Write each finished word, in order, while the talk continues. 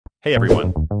Hey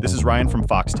everyone, this is Ryan from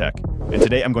Foxtecc, and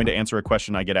today I'm going to answer a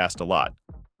question I get asked a lot.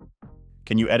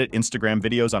 Can you edit Instagram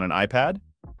videos on an iPad?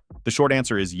 The short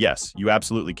answer is yes, you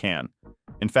absolutely can.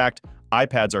 In fact,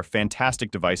 iPads are fantastic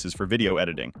devices for video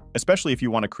editing, especially if you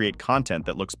want to create content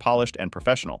that looks polished and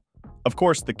professional. Of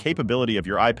course, the capability of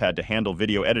your iPad to handle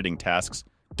video editing tasks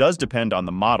does depend on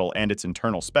the model and its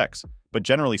internal specs, but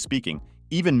generally speaking,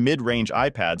 even mid-range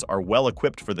iPads are well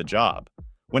equipped for the job.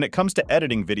 When it comes to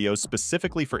editing videos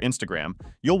specifically for Instagram,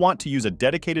 you'll want to use a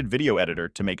dedicated video editor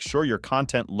to make sure your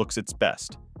content looks its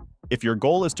best. If your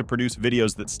goal is to produce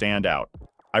videos that stand out,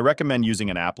 I recommend using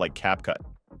an app like CapCut.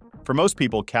 For most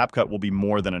people, CapCut will be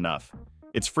more than enough.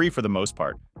 It's free for the most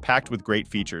part, packed with great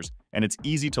features, and it's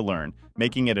easy to learn,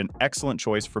 making it an excellent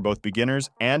choice for both beginners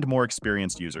and more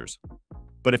experienced users.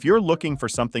 But if you're looking for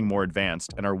something more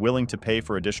advanced and are willing to pay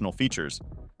for additional features,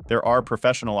 there are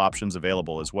professional options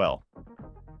available as well.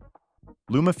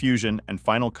 LumaFusion and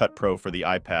Final Cut Pro for the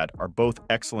iPad are both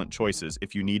excellent choices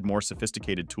if you need more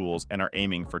sophisticated tools and are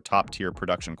aiming for top-tier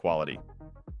production quality.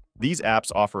 These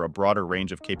apps offer a broader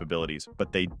range of capabilities,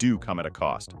 but they do come at a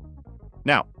cost.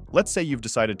 Now, let's say you've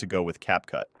decided to go with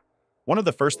CapCut. One of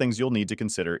the first things you'll need to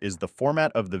consider is the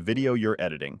format of the video you're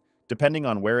editing, depending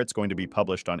on where it's going to be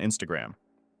published on Instagram.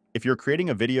 If you're creating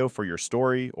a video for your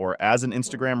story or as an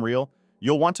Instagram reel,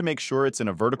 you'll want to make sure it's in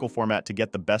a vertical format to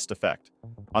get the best effect.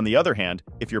 On the other hand,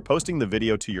 if you're posting the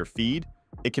video to your feed,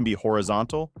 it can be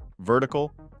horizontal,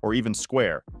 vertical, or even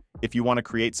square if you want to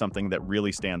create something that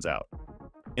really stands out.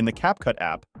 In the CapCut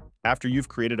app, after you've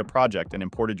created a project and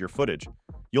imported your footage,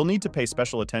 you'll need to pay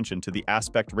special attention to the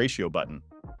aspect ratio button.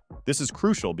 This is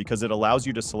crucial because it allows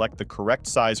you to select the correct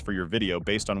size for your video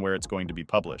based on where it's going to be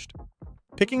published.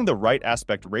 Picking the right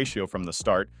aspect ratio from the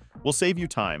start will save you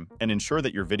time and ensure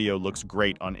that your video looks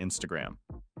great on Instagram.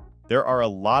 There are a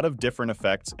lot of different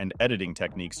effects and editing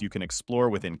techniques you can explore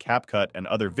within CapCut and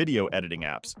other video editing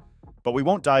apps, but we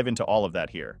won't dive into all of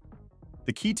that here.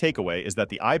 The key takeaway is that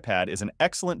the iPad is an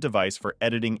excellent device for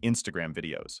editing Instagram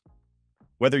videos.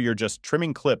 Whether you're just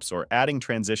trimming clips or adding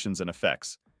transitions and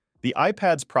effects, the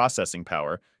iPad's processing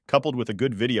power, coupled with a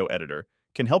good video editor,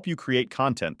 can help you create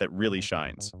content that really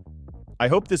shines. I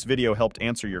hope this video helped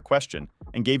answer your question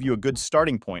and gave you a good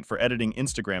starting point for editing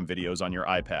Instagram videos on your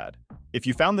iPad. If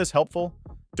you found this helpful,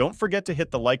 don't forget to hit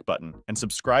the like button and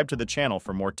subscribe to the channel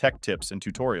for more tech tips and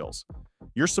tutorials.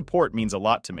 Your support means a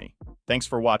lot to me. Thanks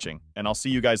for watching, and I'll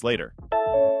see you guys later.